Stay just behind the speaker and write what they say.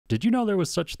Did you know there was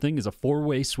such thing as a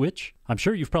four-way switch? I'm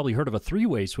sure you've probably heard of a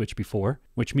three-way switch before,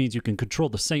 which means you can control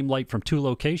the same light from two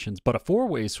locations, but a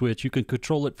four-way switch, you can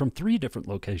control it from three different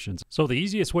locations. So the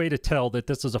easiest way to tell that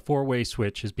this is a four-way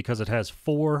switch is because it has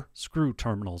 4 screw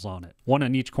terminals on it, one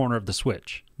on each corner of the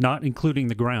switch, not including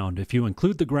the ground. If you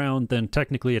include the ground, then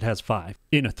technically it has 5.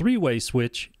 In a three-way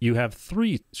switch, you have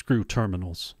 3 screw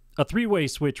terminals. A three-way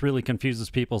switch really confuses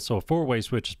people, so a four-way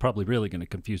switch is probably really going to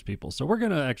confuse people. So we're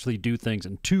going to actually do things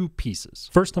in 2 pieces.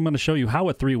 First, I'm going to show you how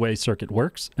a three-way circuit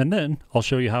works, and then I'll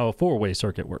show you how a four-way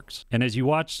circuit works. And as you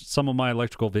watch some of my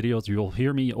electrical videos, you'll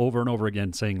hear me over and over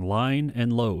again saying line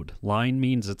and load. Line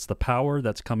means it's the power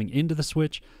that's coming into the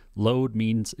switch. Load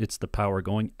means it's the power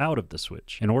going out of the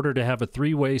switch. In order to have a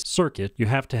three-way circuit, you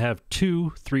have to have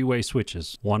 2 three-way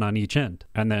switches, one on each end,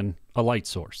 and then a light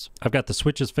source. I've got the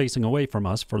switches facing away from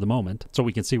us for the moment so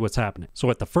we can see what's happening. So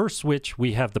at the first switch,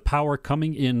 we have the power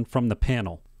coming in from the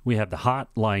panel. We have the hot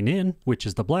line in, which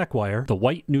is the black wire, the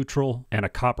white neutral, and a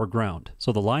copper ground.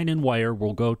 So the line in wire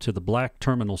will go to the black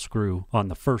terminal screw on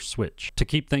the first switch. To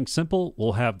keep things simple,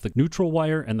 we'll have the neutral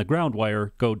wire and the ground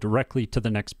wire go directly to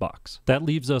the next box. That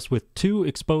leaves us with 2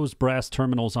 exposed brass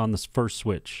terminals on this first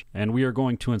switch, and we are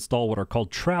going to install what are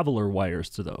called traveler wires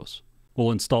to those.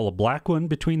 We'll install a black one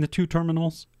between the 2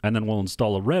 terminals, and then we'll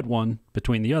install a red one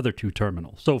between the other 2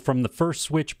 terminals. So from the first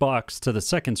switch box to the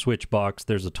second switch box,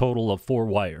 there's a total of 4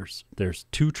 wires. There's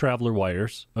 2 traveler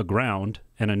wires, a ground,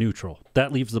 and a neutral.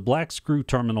 That leaves the black screw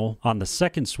terminal on the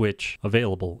second switch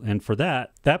available, and for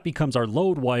that becomes our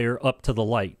load wire up to the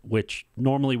light, which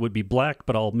normally would be black,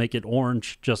 but I'll make it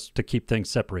orange just to keep things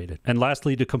separated. And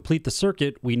lastly, to complete the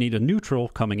circuit, we need a neutral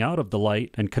coming out of the light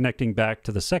and connecting back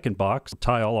to the second box,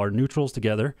 tie all our neutrals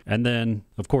together, and then,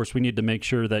 of course, we need to make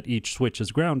sure that each switch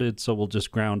is grounded, so we'll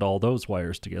just ground all those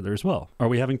wires together as well. Are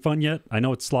we having fun yet? I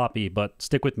know it's sloppy, but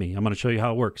stick with me. I'm going to show you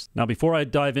how it works. Now, before I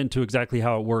dive into exactly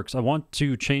how it works, I want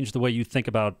to change the way you think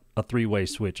about a three-way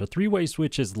switch. A three-way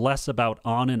switch is less about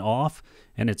on and off,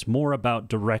 and it's more about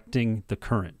directing the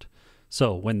current.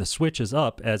 So when the switch is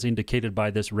up, as indicated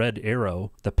by this red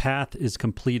arrow, the path is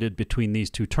completed between these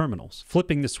 2 terminals.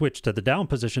 Flipping the switch to the down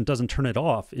position doesn't turn it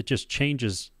off, it just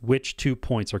changes which 2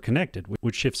 points are connected,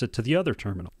 which shifts it to the other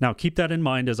terminal. Now keep that in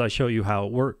mind as I show you how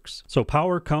it works. So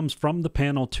power comes from the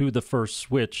panel to the first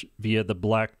switch via the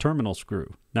black terminal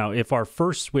screw. Now if our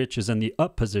first switch is in the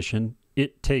up position,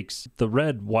 it takes the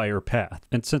red wire path.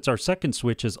 And since our second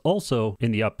switch is also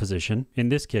in the up position, in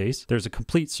this case, there's a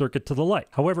complete circuit to the light.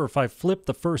 However, if I flip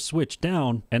the first switch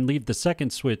down and leave the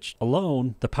second switch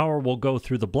alone, the power will go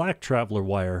through the black traveler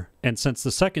wire. And since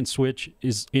the second switch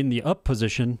is in the up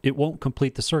position, it won't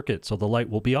complete the circuit, so the light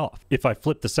will be off. If I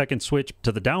flip the second switch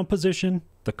to the down position,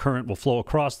 the current will flow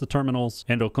across the terminals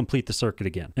and it'll complete the circuit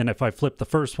again. And if I flip the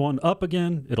first one up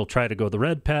again, it'll try to go the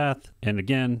red path, and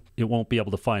again, it won't be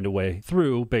able to find a way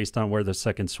through based on where the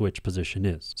second switch position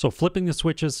is. So flipping the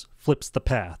switches flips the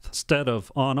path. Instead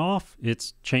of on-off,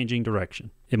 it's changing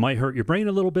direction. It might hurt your brain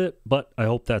a little bit, but I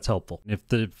hope that's helpful. If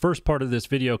the first part of this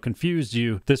video confused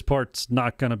you, this part's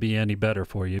not going to be any better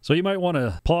for you. So you might want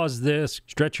to pause this,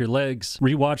 stretch your legs,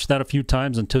 rewatch that a few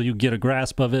times until you get a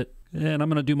grasp of it. And I'm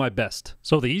going to do my best.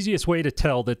 So the easiest way to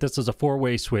tell that this is a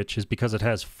four-way switch is because it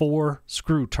has 4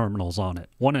 screw terminals on it,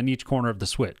 one on each corner of the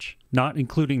switch, not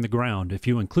including the ground. If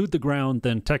you include the ground,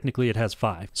 then technically it has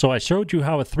 5. So I showed you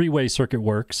how a three-way circuit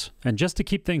works, and just to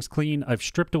keep things clean, I've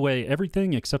stripped away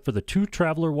everything except for the 2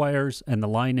 traveler wires and the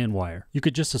line-in wire. You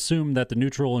could just assume that the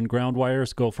neutral and ground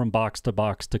wires go from box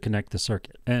to connect the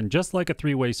circuit. And just like a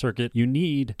three-way circuit, you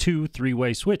need 2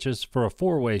 three-way switches for a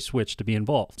four-way switch to be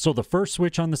involved. So the first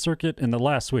switch on the circuit and the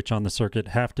last switch on the circuit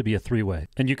have to be a three-way.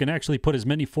 And you can actually put as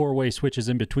many four-way switches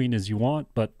in between as you want,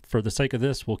 but for the sake of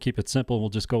this, we'll keep it simple. We'll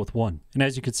just go with 1. And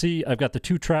as you can see, I've got the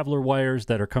 2 traveler wires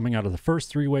that are coming out of the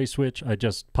first three-way switch. I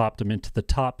just popped them into the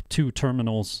top 2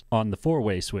 terminals on the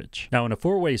four-way switch. Now in a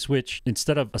four-way switch,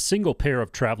 instead of a single pair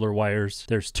of traveler wires,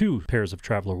 there's 2 pairs of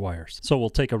traveler wires. So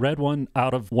we'll take a red one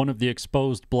out of one of the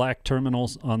exposed black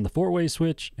terminals on the four-way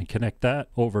switch and connect that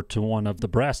over to one of the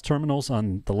brass terminals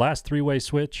on the last three-way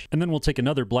switch. And then we'll take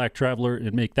another black traveler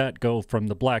and make that go from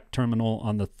the black terminal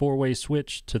on the four-way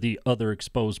switch to the other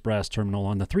exposed brass terminal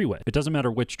on the three-way. It doesn't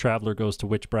matter which traveler goes to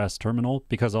which brass terminal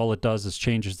because all it does is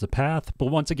changes the path. But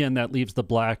once again, that leaves the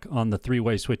black on the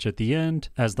three-way switch at the end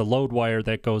as the load wire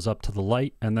that goes up to the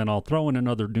light. And then I'll throw in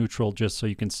another neutral just so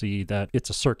you can see that it's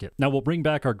a circuit. Now we'll bring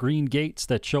back our green gates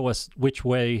that show us which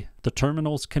way the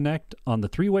terminals connect on the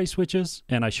three-way switches,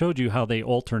 and I showed you how they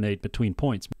alternate between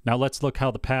points. Now let's look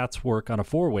how the paths work on a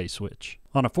four-way switch.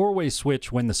 On a four-way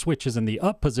switch, when the switch is in the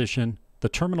up position, the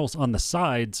terminals on the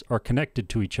sides are connected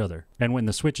to each other. And when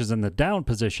the switch is in the down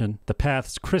position, the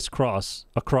paths crisscross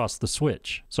across the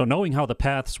switch. So knowing how the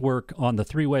paths work on the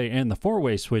 3-way and the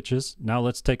 4-way switches, now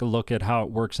let's take a look at how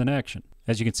it works in action.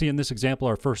 As you can see in this example,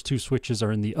 our first 2 switches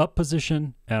are in the up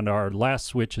position and our last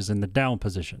switch is in the down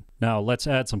position. Now let's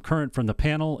add some current from the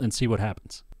panel and see what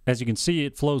happens. As you can see,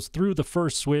 it flows through the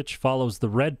first switch, follows the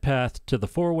red path to the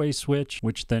 4-way switch,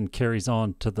 which then carries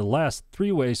on to the last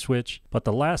 3-way switch, but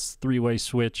the last 3-way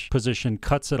switch position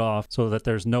cuts it off so that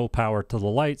there's no power to the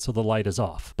light, so the light is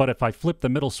off. But if I flip the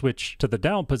middle switch to the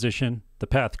down position, the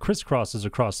path crisscrosses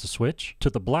across the switch to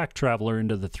the black traveler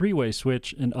into the 3-way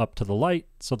switch and up to the light,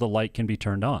 so the light can be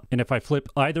turned on. And if I flip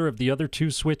either of the other 2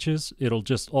 switches, it'll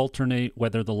just alternate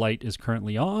whether the light is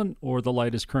currently on or the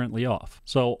light is currently off.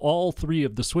 So all 3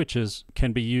 of the switches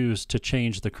can be used to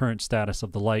change the current status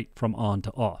of the light from on to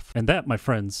off. And that, my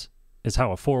friends, is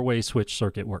how a 4-way switch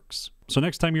circuit works. So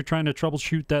next time you're trying to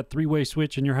troubleshoot that 3-way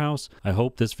switch in your house, I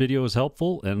hope this video is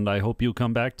helpful, and I hope you'll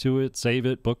come back to it, save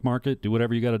it, bookmark it, do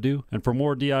whatever you got to do. And for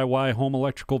more DIY home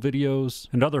electrical videos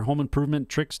and other home improvement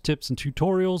tricks, tips, and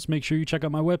tutorials, make sure you check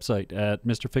out my website at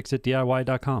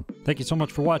MrFixItDIY.com. Thank you so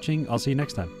much for watching. I'll see you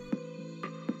next time.